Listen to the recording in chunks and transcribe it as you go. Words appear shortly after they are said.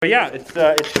But yeah,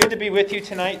 it's good to be with you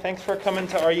tonight. Thanks for coming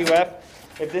to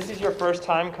RUF. If this is your first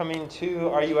time coming to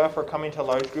RUF or coming to a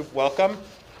large group, welcome.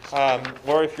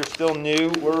 Or if you're still new,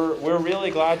 we're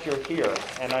really glad you're here.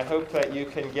 And I hope that you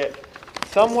can get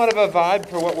somewhat of a vibe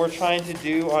for what we're trying to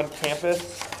do on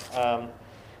campus.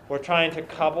 We're trying to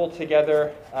cobble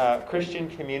together Christian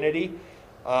community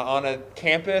on a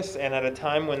campus and at a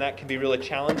time when that can be really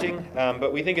challenging.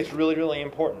 But we think it's really, really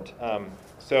important.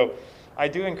 So I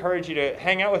do encourage you to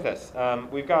hang out with us.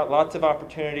 We've got lots of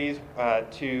opportunities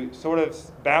to sort of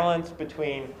balance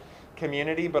between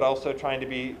community, but also trying to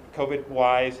be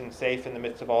COVID-wise and safe in the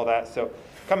midst of all that. So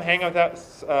come hang out with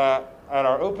us at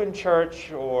our open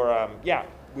church, or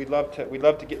we'd love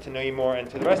to get to know you more. And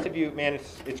to the rest of you, man,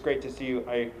 it's great to see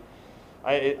you.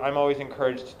 I'm always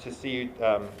encouraged to see you.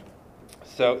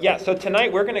 So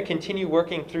tonight we're going to continue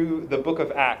working through the book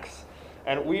of Acts.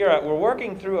 And we're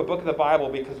working through a book of the Bible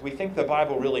because we think the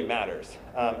Bible really matters.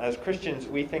 As Christians,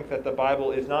 we think that the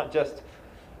Bible is not just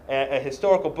a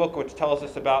historical book which tells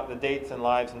us about the dates and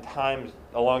lives and times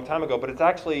a long time ago, but it's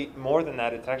actually more than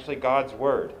that. It's actually God's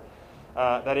Word.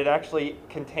 That it actually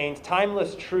contains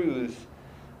timeless truths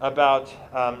about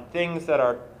things that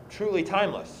are truly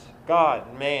timeless.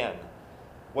 God, man,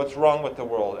 what's wrong with the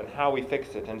world, and how we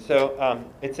fix it. And so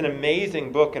it's an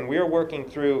amazing book, and we're working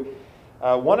through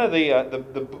one of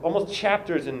the almost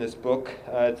chapters in this book.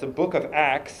 It's a book of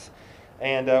Acts,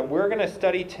 and we're going to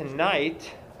study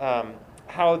tonight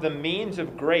how the means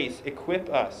of grace equip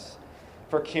us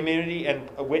for community and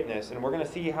a witness, and we're going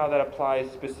to see how that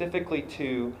applies specifically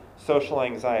to social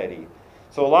anxiety.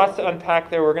 So lots to unpack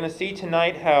there. We're going to see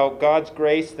tonight how God's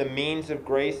grace, the means of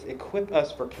grace, equip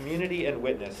us for community and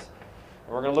witness.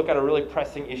 And we're going to look at a really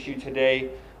pressing issue today,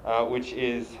 which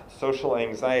is social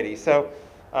anxiety. So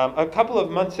a couple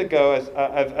of months ago,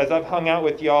 as I've hung out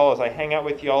with y'all, as I hang out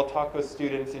with y'all, talk with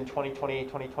students in 2020,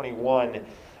 2021,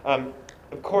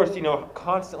 of course,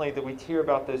 constantly that we hear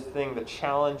about this thing, the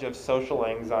challenge of social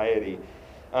anxiety.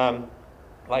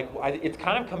 It's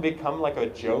kind of become like a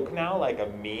joke now, like a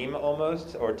meme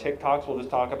almost, or TikToks will just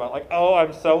talk about like, oh,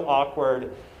 I'm so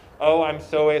awkward, oh, I'm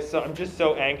just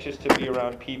so anxious to be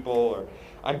around people, or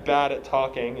I'm bad at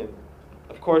talking. And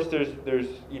of course, there's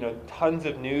tons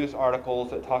of news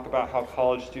articles that talk about how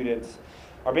college students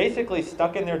are basically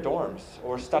stuck in their dorms,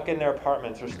 or stuck in their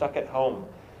apartments, or stuck at home.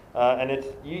 And it's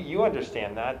you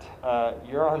understand that.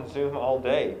 You're on Zoom all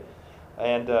day,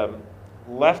 and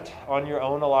left on your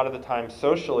own a lot of the time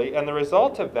socially. And the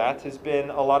result of that has been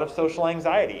a lot of social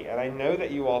anxiety. And I know that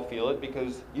you all feel it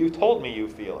because you've told me you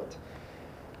feel it.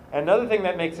 Another thing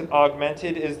that makes it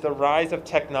augmented is the rise of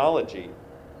technology.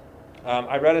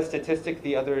 I read a statistic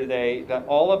the other day that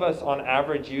all of us on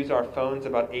average use our phones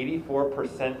about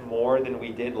 84% more than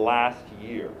we did last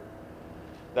year.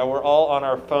 That we're all on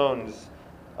our phones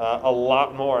a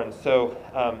lot more. And so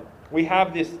we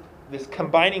have this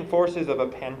combining forces of a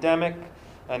pandemic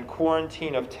and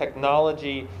quarantine of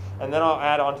technology. And then I'll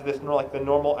add on to this more like the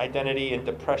normal identity and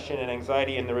depression and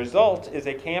anxiety. And the result is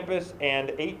a campus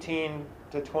and 18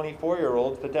 to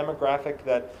 24-year-olds, the demographic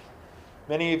that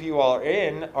many of you all are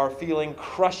in, are feeling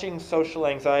crushing social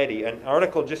anxiety. An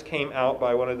article just came out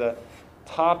by one of the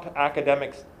top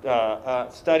academics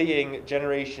studying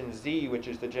Generation Z, which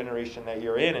is the generation that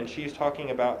you're in, and she's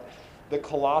talking about the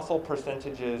colossal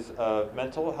percentages of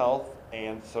mental health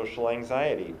and social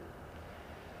anxiety.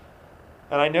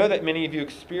 And I know that many of you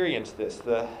experience this,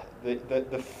 the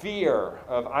fear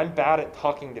of I'm bad at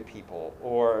talking to people,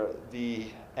 or the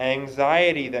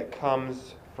anxiety that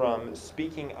comes from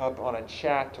speaking up on a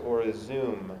chat or a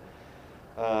Zoom,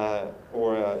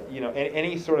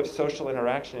 any sort of social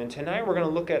interaction. And tonight we're going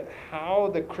to look at how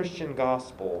the Christian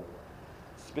gospel,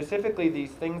 specifically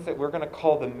these things that we're going to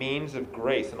call the means of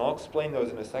grace, and I'll explain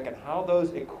those in a second, how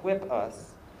those equip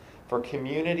us for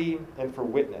community and for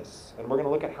witness. And we're going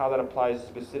to look at how that applies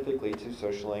specifically to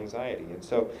social anxiety. And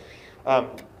so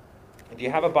if you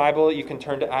have a Bible, you can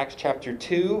turn to Acts chapter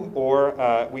 2, or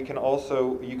you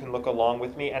can look along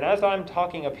with me. And as I'm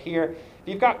talking up here, if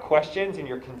you've got questions and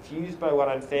you're confused by what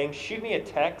I'm saying, shoot me a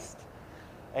text,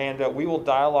 and we will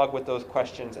dialogue with those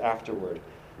questions afterward.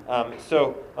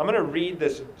 So I'm going to read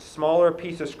this smaller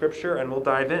piece of scripture, and we'll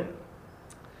dive in.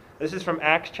 This is from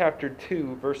Acts chapter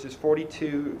 2, verses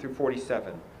 42 through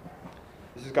 47.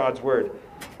 This is God's word.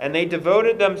 And they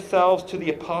devoted themselves to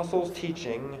the apostles'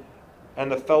 teaching and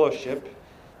the fellowship,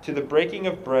 to the breaking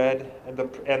of bread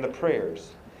and the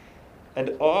prayers.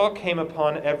 And awe came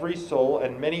upon every soul,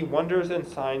 and many wonders and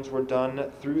signs were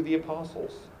done through the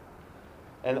apostles.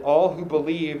 And all who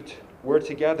believed were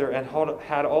together and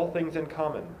had all things in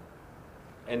common.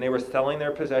 And they were selling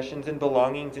their possessions and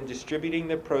belongings and distributing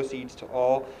the proceeds to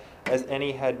all as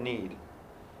any had need.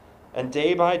 And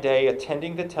day by day,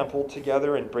 attending the temple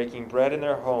together and breaking bread in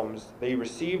their homes, they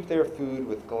received their food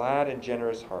with glad and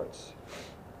generous hearts,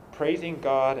 praising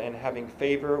God and having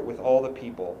favor with all the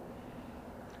people.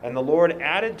 And the Lord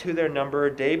added to their number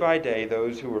day by day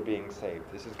those who were being saved.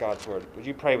 This is God's word. Would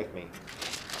you pray with me?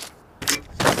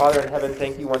 Father in heaven,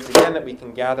 thank you once again that we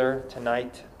can gather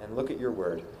tonight and look at your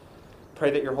word. Pray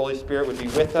that your Holy Spirit would be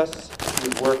with us,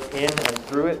 would work in and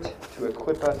through it to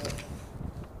equip us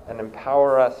and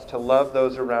empower us to love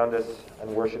those around us and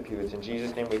worship you. It's in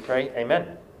Jesus' name we pray.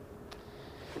 Amen.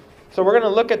 So we're going to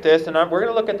look at this, and we're going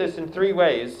to look at this in three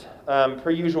ways. Per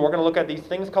usual, we're going to look at these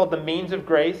things called the means of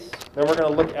grace. Then we're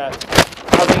going to look at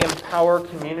how they empower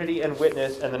community and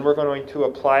witness, and then we're going to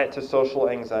apply it to social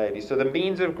anxiety. So the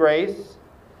means of grace,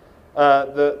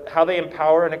 how they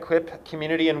empower and equip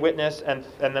community and witness, and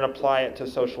then apply it to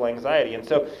social anxiety. And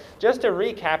so just to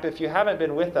recap, if you haven't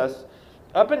been with us,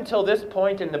 up until this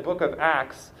point in the book of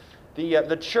Acts,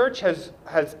 the church has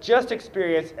just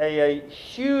experienced a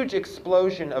huge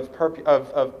explosion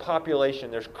of population.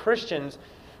 There's Christians.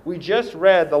 We just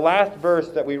read, the last verse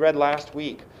that we read last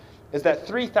week, is that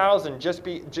 3,000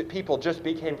 people just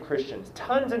became Christians.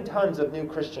 Tons and tons of new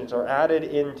Christians are added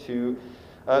into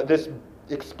this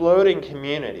exploding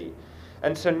community.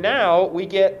 And so now we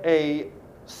get a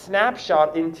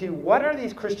snapshot into what are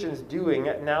these Christians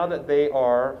doing now that they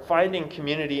are finding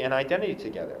community and identity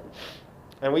together.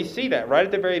 And we see that right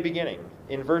at the very beginning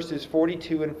in verses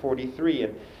 42 and 43.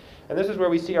 And this is where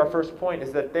we see our first point,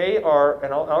 is that they are,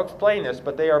 and I'll explain this,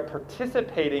 but they are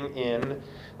participating in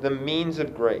the means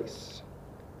of grace.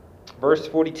 Verse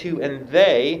 42, and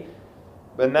they,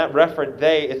 when that reference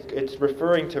they, it's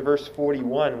referring to verse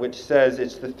 41, which says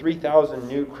it's the 3,000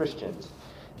 new Christians.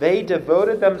 They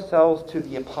devoted themselves to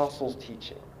the apostles'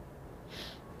 teaching.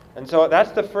 And so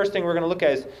that's the first thing we're going to look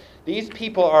at, is these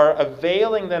people are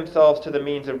availing themselves to the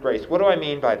means of grace. What do I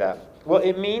mean by that? Well,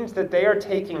 it means that they are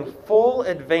taking full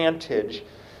advantage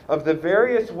of the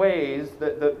various ways,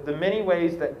 the many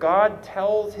ways that God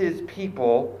tells his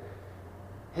people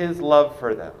his love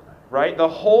for them. Right? The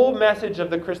whole message of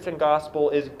the Christian gospel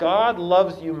is God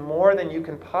loves you more than you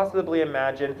can possibly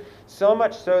imagine, so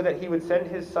much so that he would send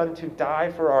his son to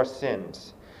die for our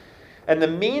sins. And the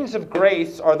means of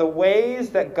grace are the ways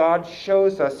that God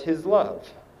shows us his love.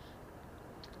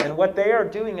 And what they are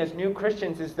doing as new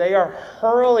Christians is they are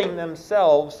hurling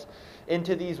themselves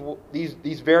into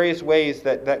these various ways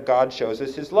that God shows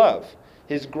us his love,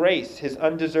 his grace, his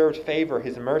undeserved favor,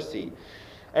 his mercy.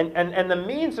 And the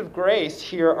means of grace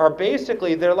here are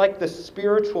basically, they're like the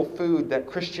spiritual food that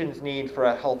Christians need for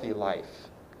a healthy life.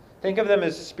 Think of them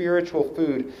as spiritual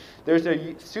food. There's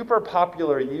a super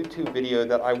popular YouTube video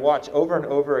that I watch over and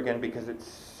over again because it's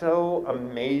so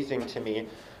amazing to me.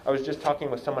 I was just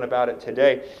talking with someone about it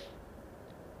today.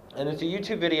 And it's a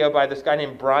YouTube video by this guy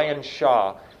named Brian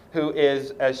Shaw, who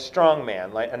is a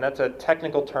strongman. And that's a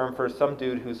technical term for some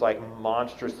dude who's like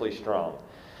monstrously strong.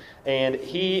 And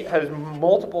he has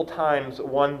multiple times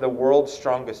won the world's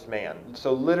strongest man.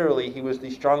 So literally, he was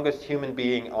the strongest human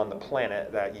being on the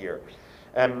planet that year.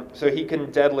 So he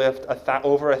can deadlift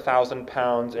over 1,000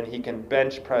 pounds, and he can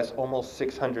bench press almost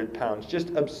 600 pounds. Just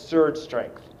absurd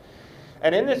strength.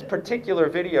 And in this particular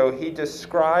video, he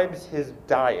describes his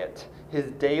diet,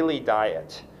 his daily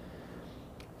diet.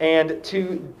 And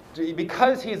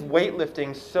because he's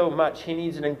weightlifting so much, he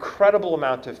needs an incredible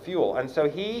amount of fuel. And so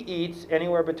he eats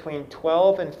anywhere between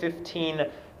 12 and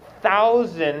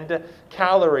 15,000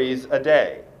 calories a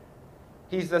day.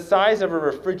 He's the size of a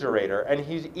refrigerator, and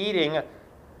he's eating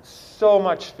so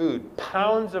much food,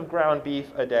 pounds of ground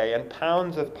beef a day and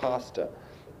pounds of pasta.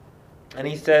 And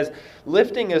he says,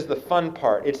 lifting is the fun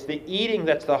part. It's the eating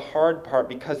that's the hard part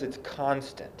because it's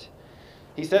constant.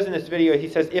 He says in this video, he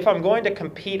says, if I'm going to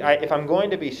compete, if I'm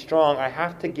going to be strong, I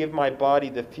have to give my body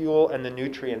the fuel and the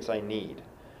nutrients I need.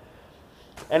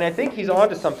 And I think he's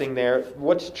onto something there.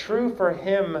 What's true for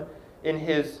him in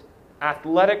his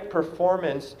athletic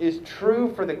performance is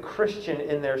true for the Christian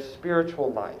in their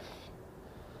spiritual life.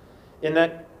 In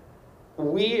that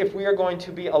if we are going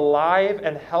to be alive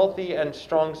and healthy and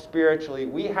strong spiritually,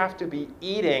 we have to be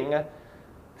eating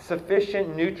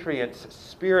sufficient nutrients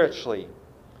spiritually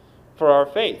for our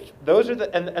faith. Those are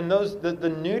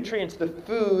the nutrients, the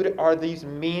food, are these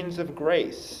means of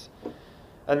grace.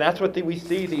 And that's what we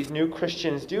see these new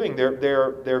Christians doing.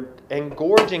 They're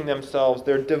engorging themselves,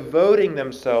 they're devoting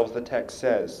themselves, the text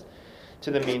says, to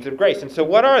the means of grace. And so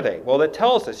what are they? Well, it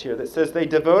tells us here that says they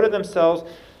devoted themselves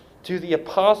to the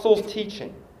apostles'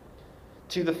 teaching,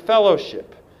 to the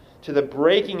fellowship, to the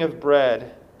breaking of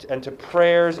bread, and to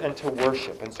prayers and to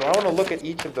worship. And so I want to look at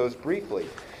each of those briefly,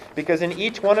 because in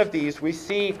each one of these we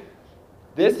see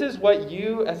this is what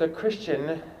you as a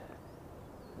Christian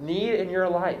need in your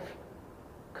life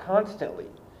constantly.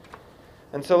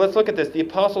 And so let's look at this. The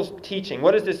apostles' teaching.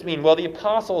 What does this mean? Well, the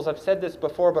apostles, I've said this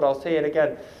before, but I'll say it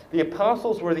again. The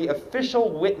apostles were the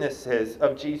official witnesses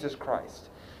of Jesus Christ.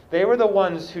 They were the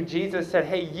ones who Jesus said,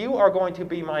 hey, you are going to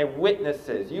be my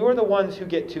witnesses. You are the ones who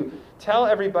get to tell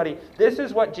everybody, this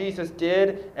is what Jesus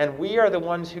did, and we are the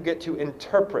ones who get to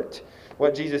interpret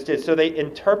what Jesus did. So they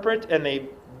interpret and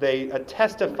they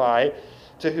testify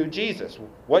to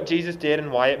what Jesus did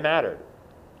and why it mattered.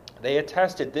 They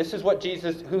attested, this is what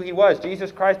who he was.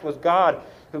 Jesus Christ was God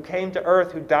who came to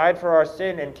earth, who died for our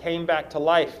sin and came back to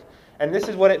life. And this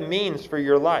is what it means for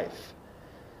your life.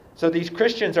 So these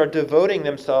Christians are devoting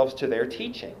themselves to their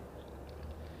teaching.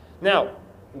 Now,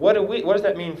 what does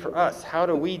that mean for us? How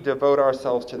do we devote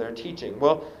ourselves to their teaching?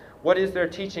 Well, what is their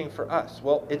teaching for us?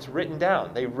 Well, it's written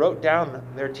down. They wrote down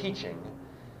their teaching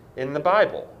in the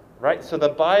Bible. Right? So the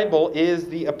Bible is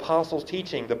the apostles'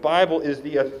 teaching. The Bible is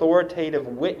the authoritative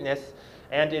witness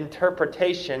and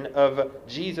interpretation of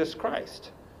Jesus Christ.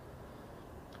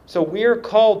 So we're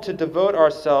called to devote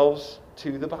ourselves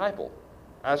to the Bible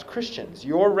as Christians.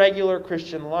 Your regular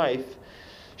Christian life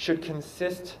should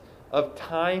consist of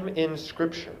time in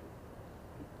Scripture.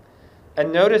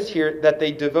 And notice here that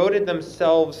they devoted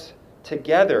themselves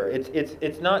together.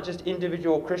 It's not just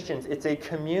individual Christians. It's a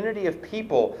community of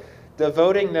people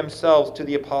devoting themselves to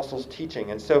the apostles'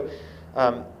 teaching. And so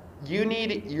you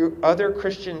need your other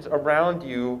Christians around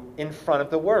you in front of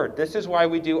the Word. This is why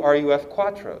we do RUF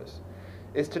Quattros,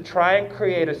 is to try and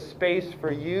create a space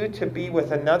for you to be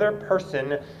with another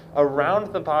person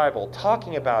around the Bible,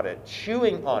 talking about it,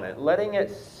 chewing on it, letting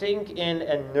it sink in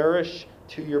and nourish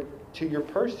to your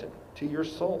person, to your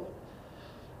soul.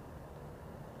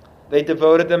 They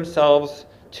devoted themselves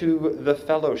to the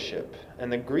fellowship.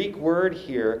 And the Greek word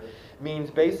here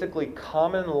means basically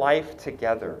common life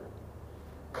together.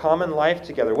 Common life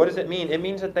together. What does it mean? It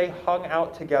means that they hung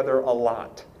out together a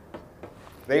lot.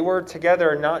 They were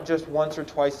together not just once or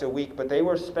twice a week, but they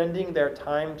were spending their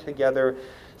time together,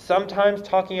 sometimes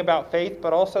talking about faith,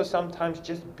 but also sometimes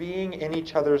just being in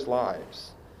each other's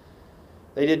lives.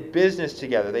 They did business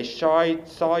together. They saw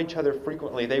each other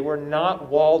frequently. They were not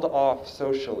walled off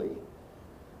socially.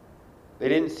 They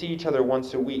didn't see each other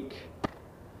once a week.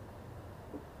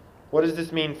 What does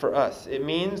this mean for us? It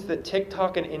means that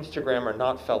TikTok and Instagram are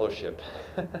not fellowship,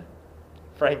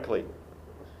 frankly.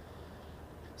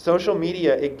 Social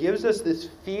media, it gives us this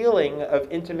feeling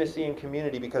of intimacy and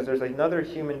community because there's another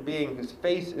human being whose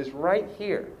face is right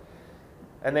here.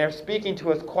 And they're speaking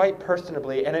to us quite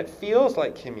personably, and it feels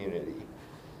like community.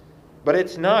 But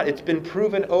it's not. It's been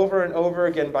proven over and over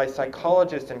again by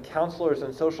psychologists and counselors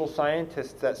and social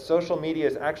scientists that social media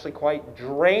is actually quite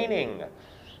draining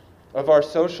of our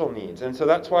social needs. And so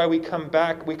that's why we come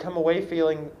away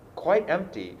feeling quite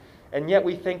empty. And yet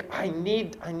we think, I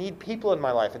need people in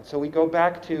my life. And so we go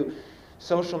back to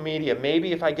social media.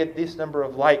 Maybe if I get this number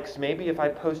of likes, maybe if I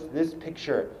post this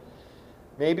picture,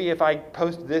 maybe if I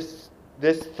post this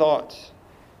thought.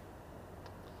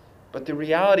 But the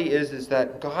reality is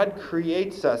that God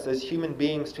creates us as human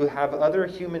beings to have other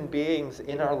human beings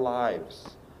in our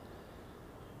lives.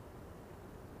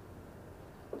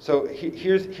 So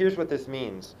here's what this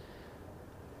means.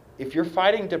 If you're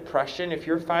fighting depression, if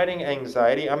you're fighting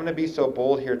anxiety, I'm going to be so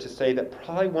bold here to say that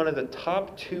probably one of the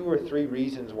top 2 or 3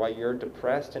 reasons why you're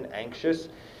depressed and anxious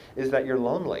is that you're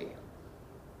lonely.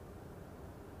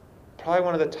 Probably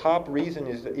one of the top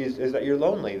reasons is that you're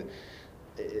lonely.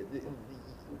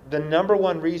 The number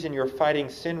one reason you're fighting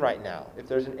sin right now, if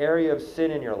there's an area of sin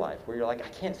in your life where you're like, I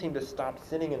can't seem to stop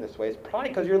sinning in this way, it's probably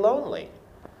because you're lonely.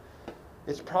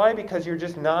 It's probably because you're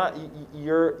just not,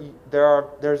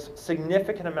 there's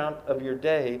significant amount of your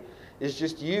day is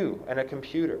just you and a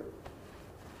computer.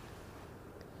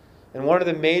 And one of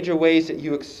the major ways that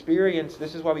you experience,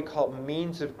 this is why we call it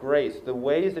means of grace, the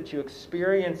ways that you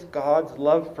experience God's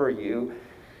love for you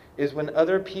is when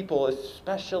other people,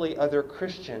 especially other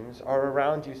Christians, are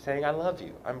around you saying, I love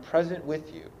you, I'm present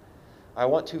with you, I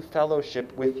want to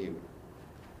fellowship with you.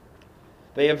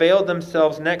 They availed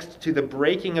themselves next to the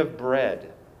breaking of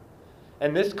bread.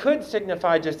 And this could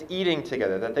signify just eating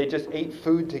together, that they just ate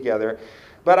food together.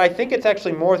 But I think it's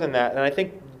actually more than that, and I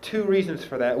think 2 reasons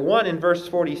for that. One, in verse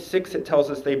 46, it tells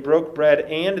us they broke bread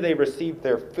and they received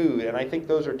their food, and I think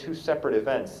those are 2 separate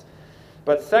events.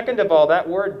 But second of all, that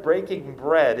word breaking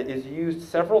bread is used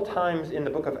several times in the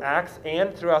book of Acts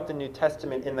and throughout the New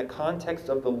Testament in the context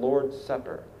of the Lord's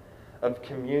Supper, of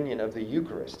communion, of the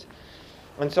Eucharist.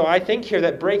 And so I think here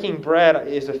that breaking bread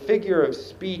is a figure of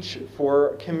speech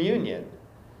for communion.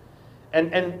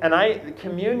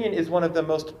 Communion is one of the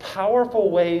most powerful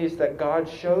ways that God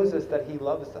shows us that he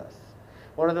loves us.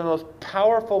 One of the most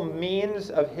powerful means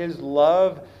of his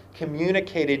love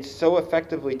communicated so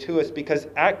effectively to us, because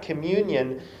at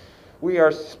communion, we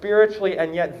are spiritually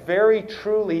and yet very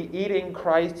truly eating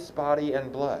Christ's body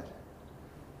and blood.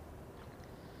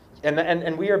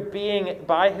 And we are being,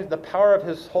 by the power of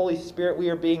his Holy Spirit, we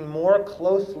are being more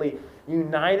closely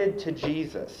united to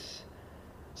Jesus,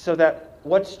 so that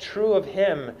what's true of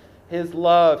him, his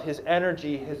love, his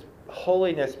energy, his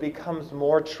holiness, becomes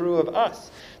more true of us.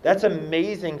 That's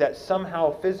amazing that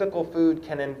somehow physical food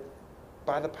can,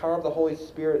 by the power of the Holy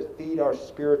Spirit, feed our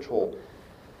spiritual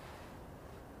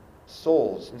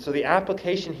souls. And so the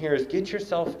application here is, get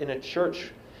yourself in a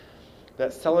church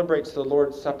that celebrates the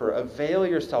Lord's Supper. Avail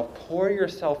yourself, pour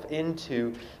yourself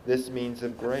into this means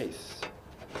of grace.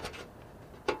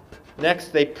 Next,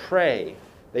 they pray.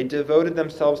 They devoted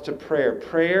themselves to prayer.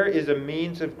 Prayer is a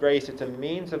means of grace. It's a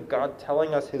means of God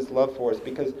telling us his love for us,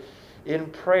 because in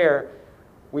prayer,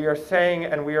 we are saying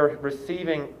and we are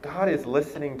receiving, God is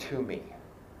listening to me.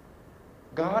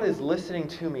 God is listening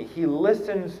to me. He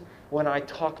listens when I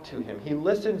talk to him. He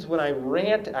listens when I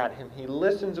rant at him. He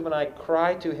listens when I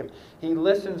cry to him. He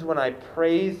listens when I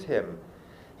praise him.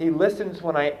 He listens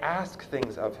when I ask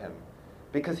things of him,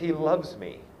 because he loves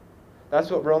me. That's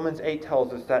what Romans 8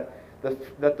 tells us, that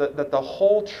the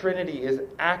whole Trinity is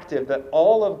active, that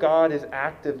all of God is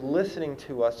active, listening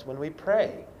to us when we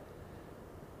pray.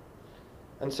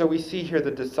 And so we see here the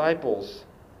disciples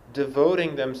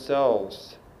devoting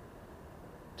themselves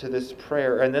to this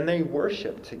prayer, and then they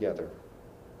worship together.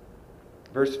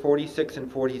 Verse 46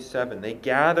 and 47, they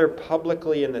gather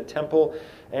publicly in the temple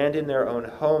and in their own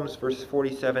homes. Verse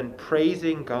 47,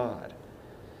 praising God.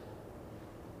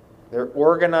 They're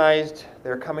organized,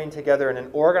 they're coming together in an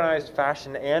organized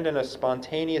fashion and in a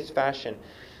spontaneous fashion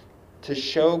to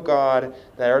show God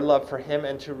their love for him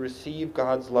and to receive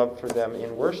God's love for them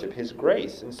in worship, his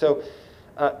grace. And so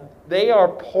they are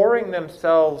pouring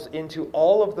themselves into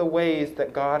all of the ways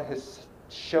that God has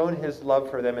shown his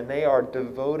love for them, and they are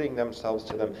devoting themselves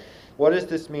to them. What does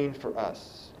this mean for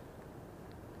us?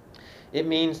 It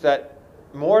means that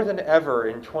more than ever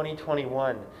in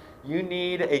 2021, you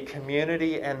need a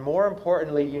community, and more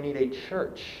importantly, you need a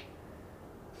church.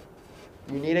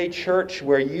 You need a church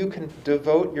where you can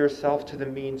devote yourself to the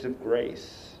means of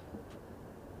grace,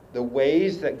 the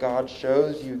ways that God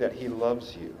shows you that he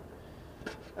loves you.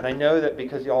 And I know that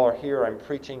because y'all are here, I'm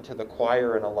preaching to the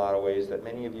choir in a lot of ways, that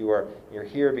many of you you're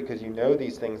here because you know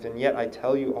these things, and yet I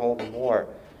tell you all the more,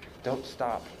 don't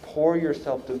stop. Pour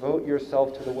yourself, devote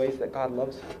yourself to the ways that God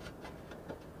loves you.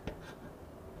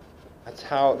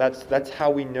 That's how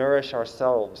we nourish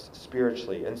ourselves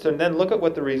spiritually. And so then look at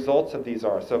what the results of these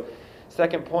are. So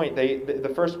second point,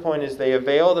 the first point is they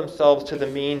avail themselves to the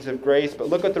means of grace, but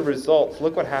look at the results.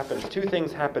 Look what happens. Two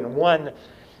things happen. One,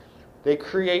 they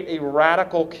create a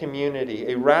radical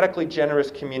community, a radically generous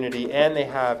community, and they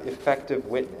have effective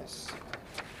witness.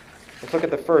 Let's look at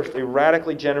the first, a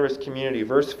radically generous community.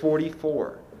 Verse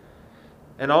 44.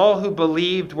 And all who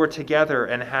believed were together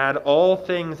and had all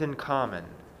things in common.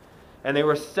 And they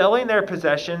were selling their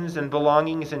possessions and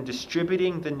belongings and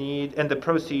distributing the need and the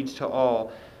proceeds to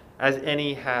all as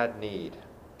any had need.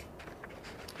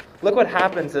 Look what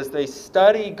happens as they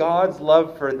study God's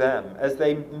love for them, as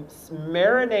they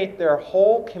marinate their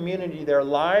whole community, their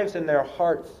lives and their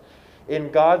hearts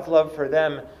in God's love for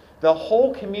them. The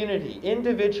whole community,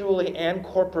 individually and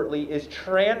corporately, is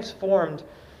transformed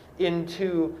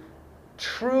into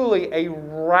truly a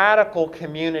radical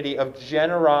community of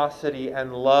generosity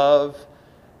and love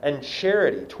and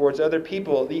charity towards other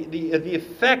people. The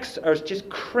effects are just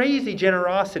crazy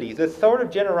generosity, the sort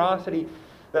of generosity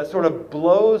that sort of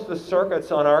blows the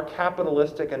circuits on our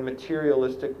capitalistic and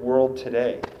materialistic world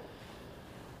today.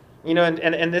 You know,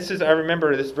 and this is, I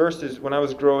remember this verse is when I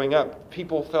was growing up,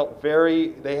 people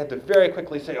they had to very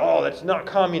quickly say, oh, that's not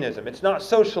communism, it's not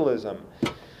socialism.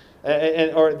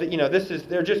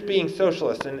 They're just being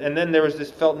socialist. And then there was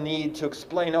this felt need to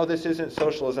explain, oh, this isn't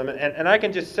socialism. And I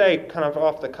can just say, kind of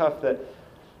off the cuff, that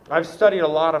I've studied a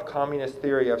lot of communist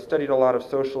theory. I've studied a lot of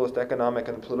socialist economic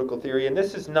and political theory, and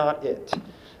this is not it.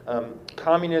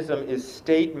 Communism is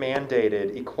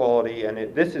state-mandated equality,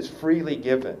 and this is freely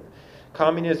given.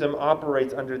 Communism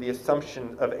operates under the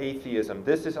assumption of atheism.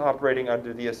 This is operating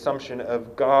under the assumption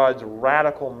of God's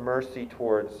radical mercy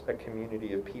towards a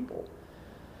community of people.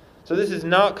 So this is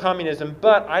not communism,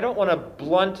 but I don't want to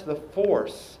blunt the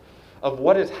force of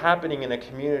what is happening in a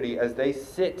community as they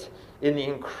sit in the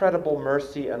incredible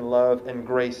mercy and love and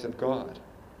grace of God.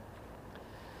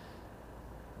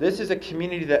 This is a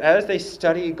community that as they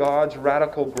study God's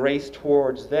radical grace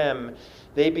towards them,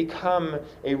 they become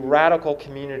a radical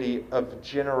community of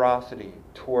generosity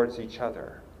towards each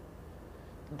other.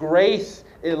 Grace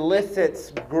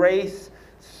elicits, grace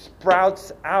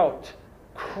sprouts out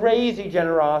crazy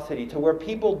generosity to where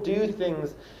people do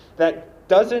things that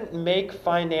doesn't make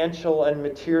financial and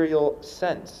material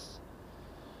sense.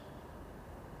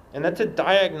 And that's a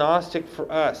diagnostic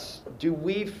for us. Do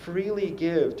we freely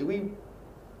give? Do we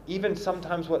even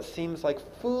sometimes what seems like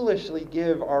foolishly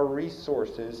give our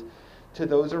resources to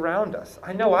those around us?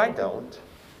 I know I don't.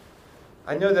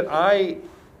 I know that I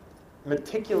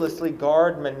meticulously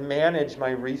guard and manage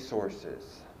my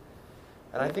resources.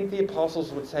 And I think the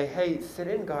apostles would say, hey, sit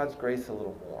in God's grace a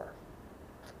little more.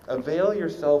 Avail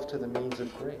yourself to the means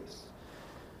of grace.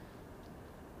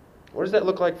 What does that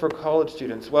look like for college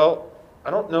students? Well,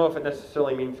 I don't know if it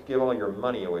necessarily means give all your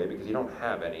money away because you don't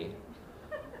have any.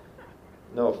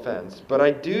 No offense. But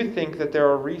I do think that there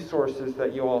are resources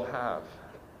that you all have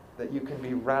that you can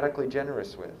be radically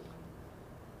generous with.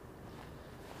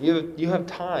 You have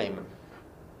time.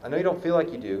 I know you don't feel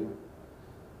like you do,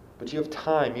 but you have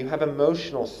time. You have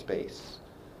emotional space.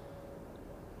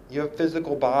 You have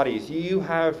physical bodies. You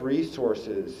have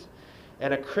resources.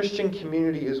 And a Christian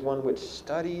community is one which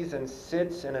studies and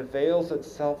sits and avails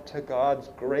itself to God's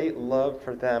great love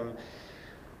for them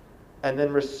and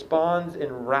then responds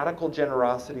in radical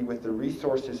generosity with the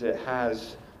resources it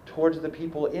has towards the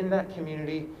people in that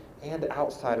community and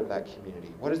outside of that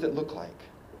community. What does it look like?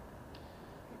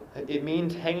 It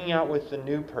means hanging out with the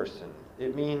new person.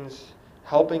 It means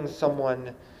helping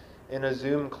someone in a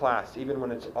Zoom class, even when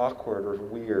it's awkward or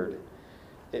weird.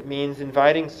 It means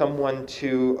inviting someone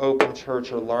to open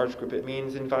church or large group. It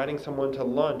means inviting someone to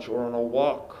lunch or on a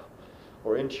walk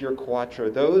or into your quattro.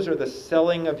 Those are the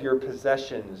selling of your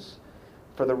possessions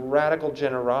for the radical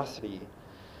generosity.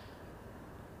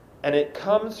 And it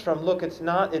comes from, look, it's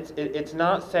not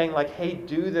saying like, hey,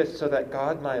 do this so that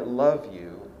God might love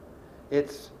you.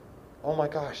 It's, oh my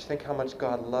gosh, think how much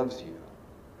God loves you.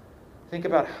 Think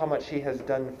about how much He has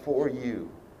done for you.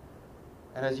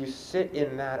 And as you sit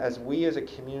in that, as we as a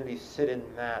community sit in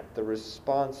that, the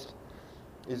response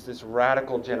is this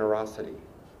radical generosity.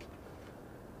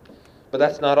 But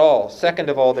that's not all. Second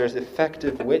of all, there's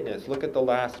effective witness. Look at the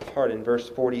last part in verse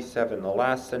 47, the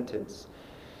last sentence.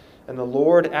 And the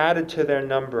Lord added to their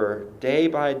number day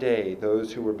by day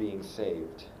those who were being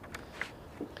saved.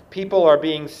 People are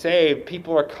being saved.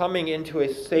 People are coming into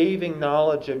a saving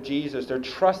knowledge of Jesus. They're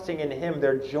trusting in Him.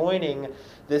 They're joining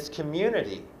this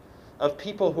community of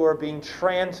people who are being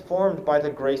transformed by the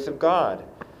grace of God.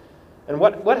 And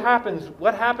what happens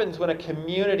when a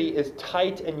community is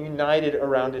tight and united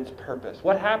around its purpose?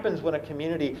 What happens when a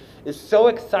community is so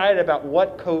excited about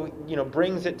what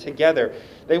brings it together?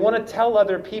 They want to tell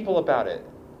other people about it,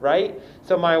 right?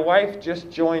 So my wife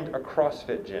just joined a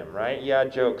CrossFit gym, right? Yeah,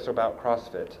 jokes about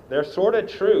CrossFit. They're sort of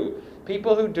true.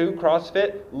 People who do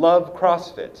CrossFit love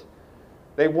CrossFit.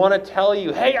 They want to tell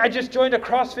you, hey, I just joined a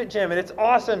CrossFit gym and it's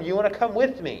awesome. You want to come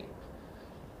with me?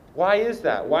 Why is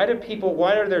that? Why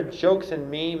are there jokes and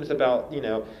memes about,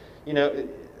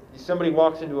 somebody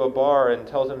walks into a bar and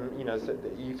tells them,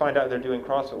 you find out they're doing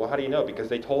CrossFit. Well, how do you know? Because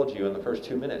they told you in the first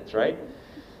 2 minutes, right?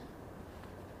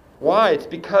 Why? It's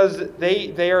because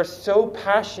they are so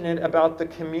passionate about the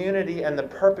community and the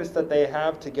purpose that they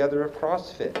have together of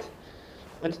CrossFit.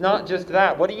 It's not just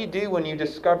that. What do you do when you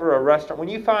discover a restaurant? When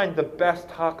you find the best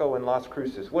taco in Las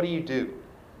Cruces, what do?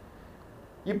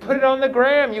 You put it on the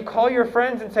gram. You call your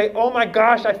friends and say, oh my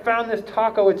gosh, I found this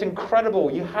taco. It's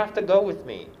incredible. You have to go with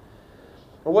me.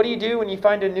 Or what do you do when you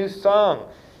find a new song?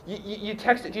 You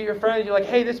text it to your friends. You're like,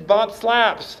 hey, this bop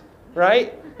slaps,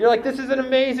 right? You're like, this is an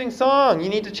amazing song. You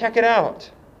need to check it out.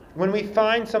 When we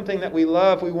find something that we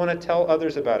love, we want to tell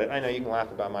others about it. I know you can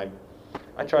laugh about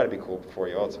I try to be cool before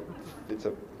you all. It's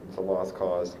a lost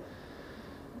cause.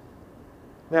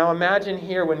 Now imagine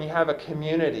here when you have a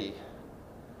community,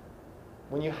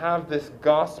 when you have this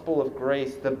gospel of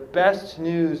grace, the best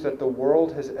news that the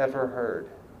world has ever heard.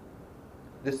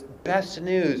 This best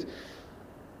news,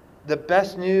 the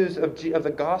best news of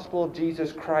the gospel of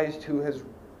Jesus Christ, who has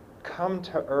come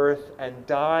to earth and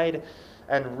died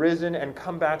and risen and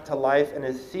come back to life and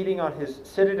is seated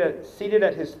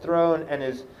at His throne and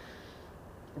is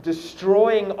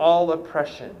destroying all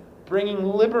oppression, bringing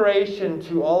liberation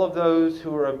to all of those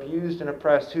who are abused and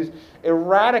oppressed, who's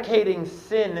eradicating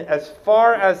sin as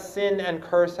far as sin and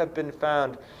curse have been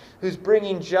found, who's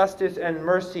bringing justice and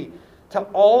mercy to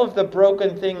all of the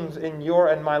broken things in your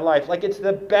and my life. Like it's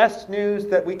the best news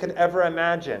that we could ever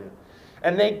imagine.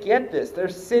 And they get this. They're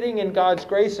sitting in God's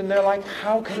grace and they're like,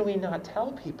 how can we not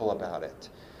tell people about it?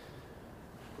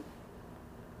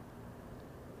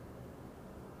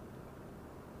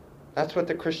 That's what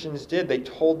the Christians did. They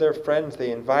told their friends,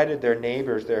 they invited their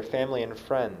neighbors, their family and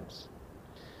friends.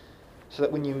 So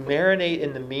that when you marinate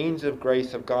in the means of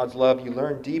grace of God's love, you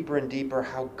learn deeper and deeper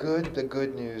how good the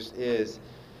good news is.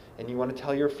 And you want to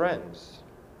tell your friends.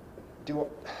 Do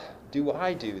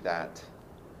I do that?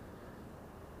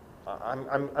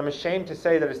 I'm ashamed to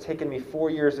say that it's taken me 4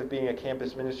 years of being a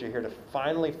campus minister here to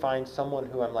finally find someone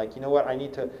who I'm like, you know what, I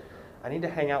need to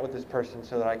hang out with this person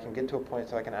so that I can get to a point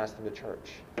so I can ask them to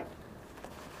church.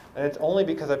 And it's only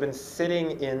because I've been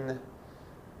sitting in...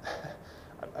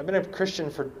 I've been a Christian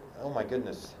for, oh my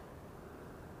goodness,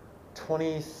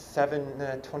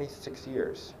 26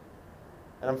 years.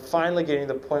 And I'm finally getting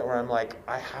to the point where I'm like,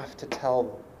 I have to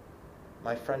tell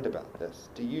my friend about this.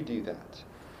 Do you do that?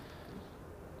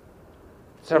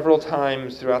 Several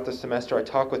times throughout the semester, I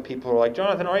talk with people who are like,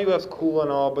 Jonathan, RUF's cool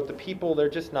and all, but the people, they're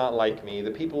just not like me.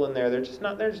 The people in there, they're just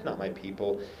not my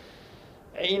people.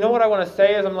 And you know what I want to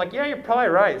say is, I'm like, yeah, you're probably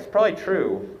right. It's probably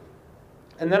true.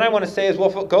 And then I want to say is,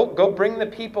 well, go bring the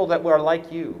people that are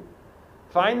like you.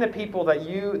 Find the people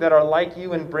that are like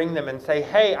you and bring them and say,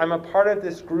 hey, I'm a part of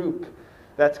this group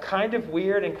that's kind of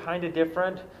weird and kind of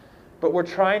different, but we're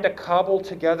trying to cobble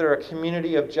together a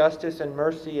community of justice and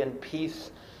mercy and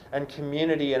peace and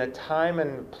community in a time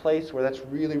and place where that's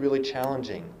really, really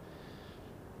challenging.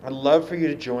 I'd love for you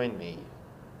to join me.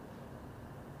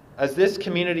 As this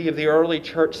community of the early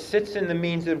church sits in the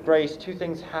means of grace, two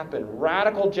things happen: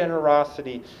 radical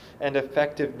generosity and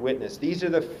effective witness. These are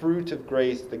the fruit of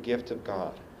grace, the gift of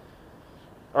God.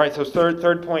 All right, so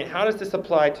third point, how does this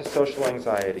apply to social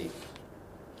anxiety?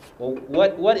 Well,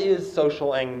 what is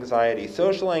social anxiety?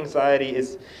 Social anxiety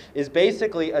is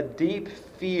basically a deep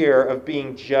fear of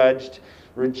being judged,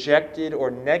 rejected,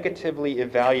 or negatively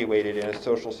evaluated in a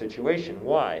social situation.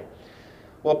 Why?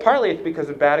 Well, partly it's because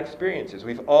of bad experiences.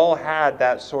 We've all had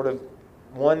that sort of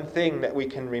one thing that we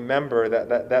can remember,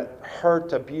 that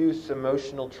hurt, abuse,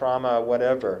 emotional trauma,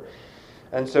 whatever.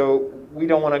 And so we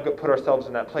don't want to put ourselves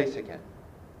in that place again.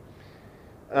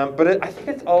 But I think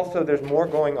it's also, there's more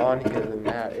going on here than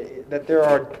that. That there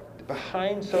are,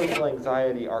 behind social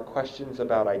anxiety are questions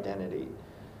about identity.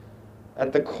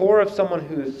 At the core of someone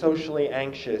who is socially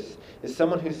anxious is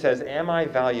someone who says, am I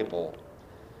valuable?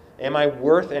 Am I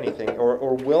worth anything?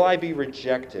 Or will I be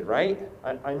rejected, right?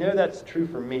 I know that's true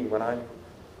for me when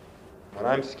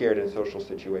I'm scared in social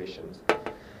situations.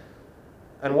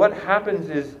 And what happens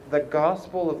is the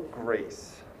gospel of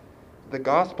grace. The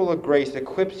gospel of grace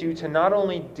equips you to not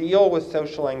only deal with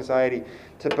social anxiety,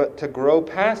 but to grow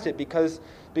past it because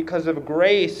of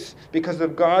grace, because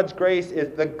of God's grace.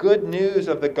 Is the good news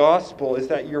of the gospel is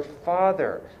that your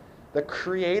Father, the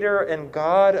Creator and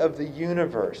God of the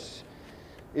universe,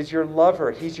 is your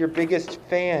lover. He's your biggest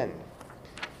fan.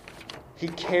 He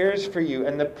cares for you,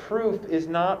 and the proof is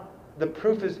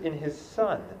in His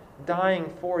Son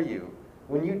dying for you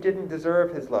when you didn't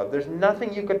deserve His love. There's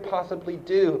nothing you could possibly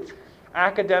do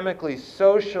academically,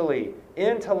 socially,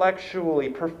 intellectually,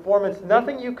 performance,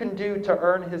 nothing you can do to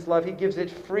earn His love. He gives it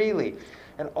freely,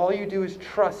 and all you do is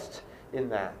trust in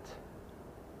that.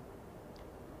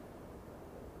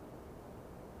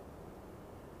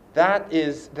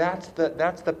 That's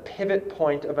the pivot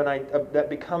point that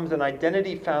becomes an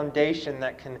identity foundation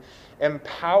that can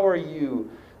empower you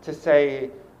to say,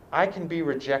 I can be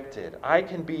rejected. I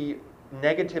can be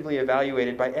negatively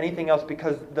evaluated by anything else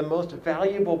because the most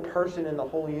valuable person in the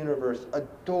whole universe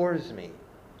adores me.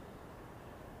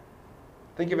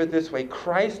 Think of it this way: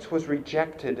 Christ was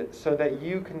rejected so that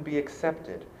you can be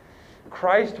accepted.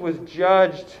 Christ was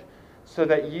judged so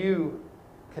that you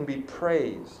can be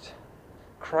praised.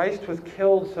 Christ was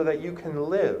killed so that you can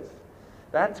live.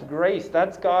 That's grace.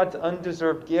 That's God's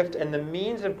undeserved gift. And the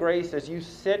means of grace, as you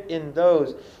sit in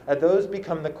those, as those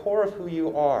become the core of who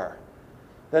you are,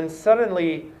 then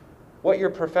suddenly what your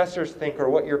professors think, or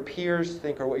what your peers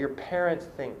think, or what your parents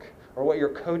think, or what your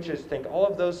coaches think, all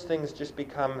of those things just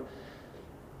become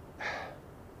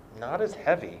not as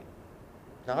heavy,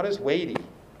 not as weighty.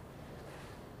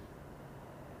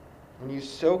 When you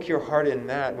soak your heart in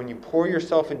that, when you pour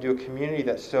yourself into a community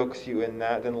that soaks you in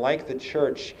that, then like the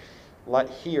church, like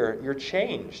here, you're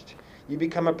changed. You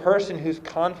become a person who's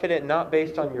confident not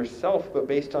based on yourself, but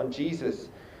based on Jesus.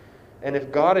 And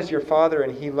if God is your Father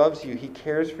and He loves you, He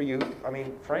cares for you. I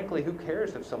mean, frankly, who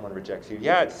cares if someone rejects you?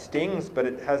 Yeah, it stings, but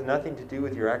it has nothing to do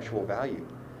with your actual value.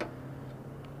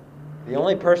 The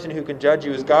only person who can judge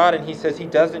you is God, and he says he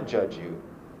doesn't judge you.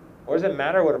 What does it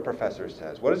matter what a professor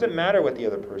says? What does it matter what the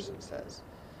other person says?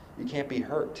 You can't be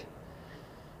hurt.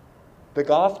 The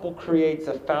gospel creates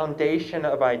a foundation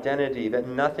of identity that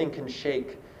nothing can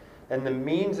shake, and the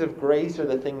means of grace are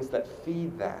the things that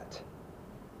feed that.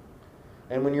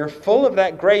 And when you're full of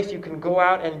that grace, you can go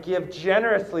out and give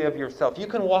generously of yourself. You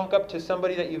can walk up to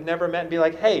somebody that you've never met and be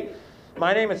like, hey,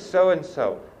 my name is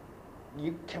so-and-so.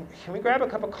 Can we grab a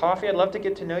cup of coffee? I'd love to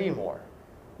get to know you more.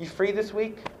 You free this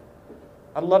week?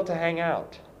 I'd love to hang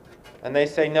out. And they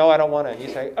say, no, I don't want to. And you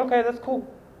say, okay, that's cool.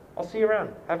 I'll see you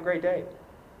around. Have a great day.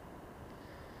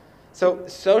 So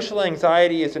social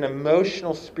anxiety is an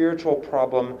emotional, spiritual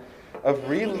problem of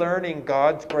relearning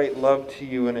God's great love to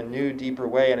you in a new, deeper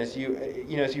way. And as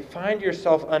you find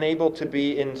yourself unable to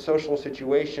be in social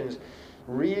situations,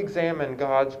 re-examine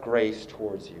God's grace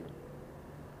towards you.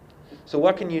 So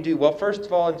what can you do? Well, first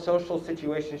of all, in social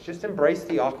situations, just embrace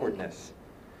the awkwardness.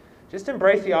 Just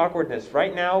embrace the awkwardness.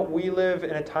 Right now, we live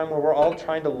in a time where we're all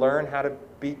trying to learn how to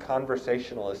be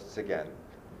conversationalists again.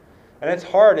 And it's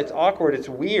hard, it's awkward, it's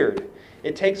weird.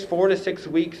 It takes 4 to 6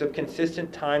 weeks of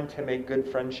consistent time to make good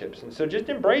friendships. And so just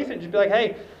embrace it. Just be like,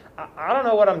 hey, I don't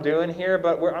know what I'm doing here,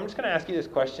 but I'm just going to ask you this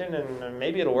question, and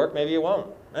maybe it'll work, maybe it won't.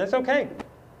 And it's okay.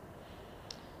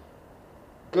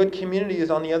 Good community is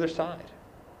on the other side.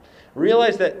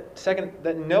 Realize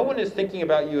that no one is thinking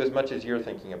about you as much as you're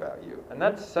thinking about you. And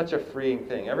that's such a freeing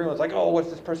thing. Everyone's like, oh, what's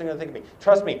this person going to think of me?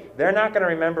 Trust me, they're not going to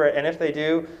remember it. And if they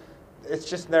do, it's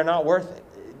just they're not worth it.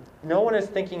 No one is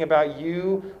thinking about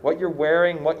you, what you're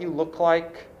wearing, what you look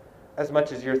like, as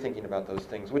much as you're thinking about those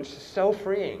things, which is so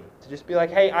freeing. To just be like,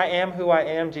 hey, I am who I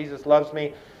am. Jesus loves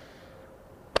me.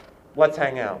 Let's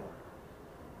hang out.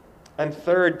 And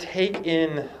third, take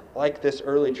in, like this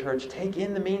early church, take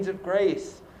in the means of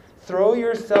grace. Throw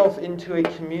yourself into a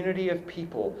community of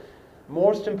people.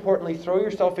 Most importantly, throw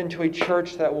yourself into a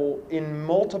church that will, in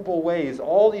multiple ways,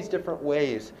 all these different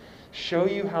ways, show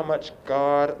you how much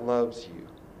God loves you.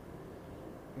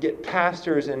 Get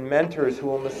pastors and mentors who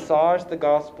will massage the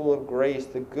gospel of grace,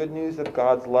 the good news of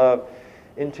God's love,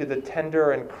 into the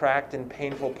tender and cracked and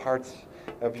painful parts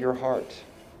of your heart.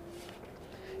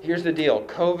 Here's the deal.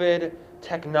 COVID,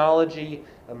 technology,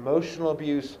 emotional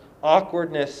abuse,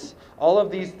 awkwardness, all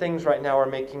of these things right now are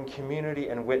making community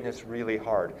and witness really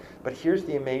hard. But here's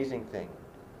the amazing thing.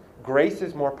 Grace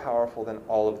is more powerful than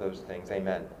all of those things.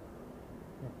 Amen.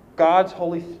 God's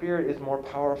Holy Spirit is more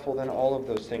powerful than all of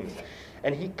those things.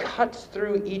 And He cuts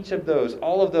through each of those,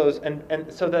 all of those, and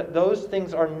so that those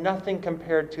things are nothing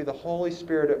compared to the Holy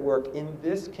Spirit at work in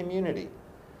this community,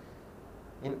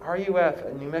 in RUF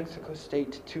and New Mexico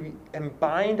State, to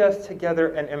bind us together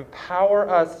and empower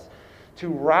us to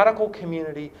radical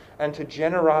community and to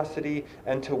generosity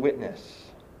and to witness.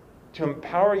 To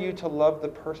empower you to love the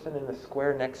person in the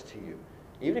square next to you.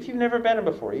 Even if you've never met him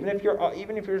before, even if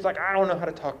you're just like, I don't know how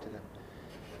to talk to them.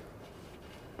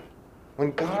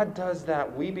 When God does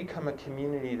that, we become a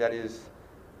community that is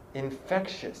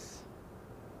infectious,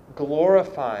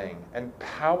 glorifying, and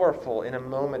powerful in a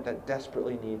moment that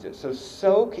desperately needs it. So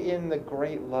soak in the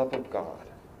great love of God.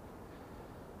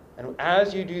 And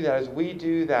as you do that, as we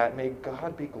do that, may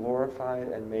God be glorified,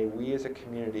 and may we as a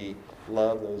community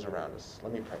love those around us.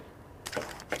 Let me pray.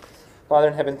 Father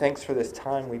in heaven, thanks for this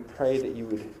time. We pray that you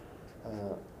would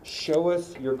show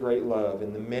us your great love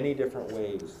in the many different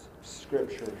ways.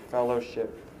 Scripture,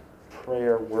 fellowship,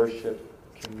 prayer, worship,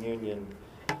 communion,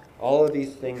 all of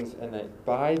these things, and that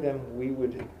by them we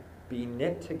would be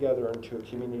knit together into a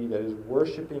community that is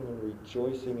worshiping and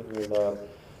rejoicing in your love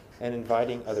and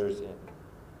inviting others in.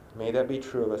 May that be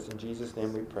true of us. In Jesus'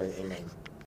 name we pray. Amen.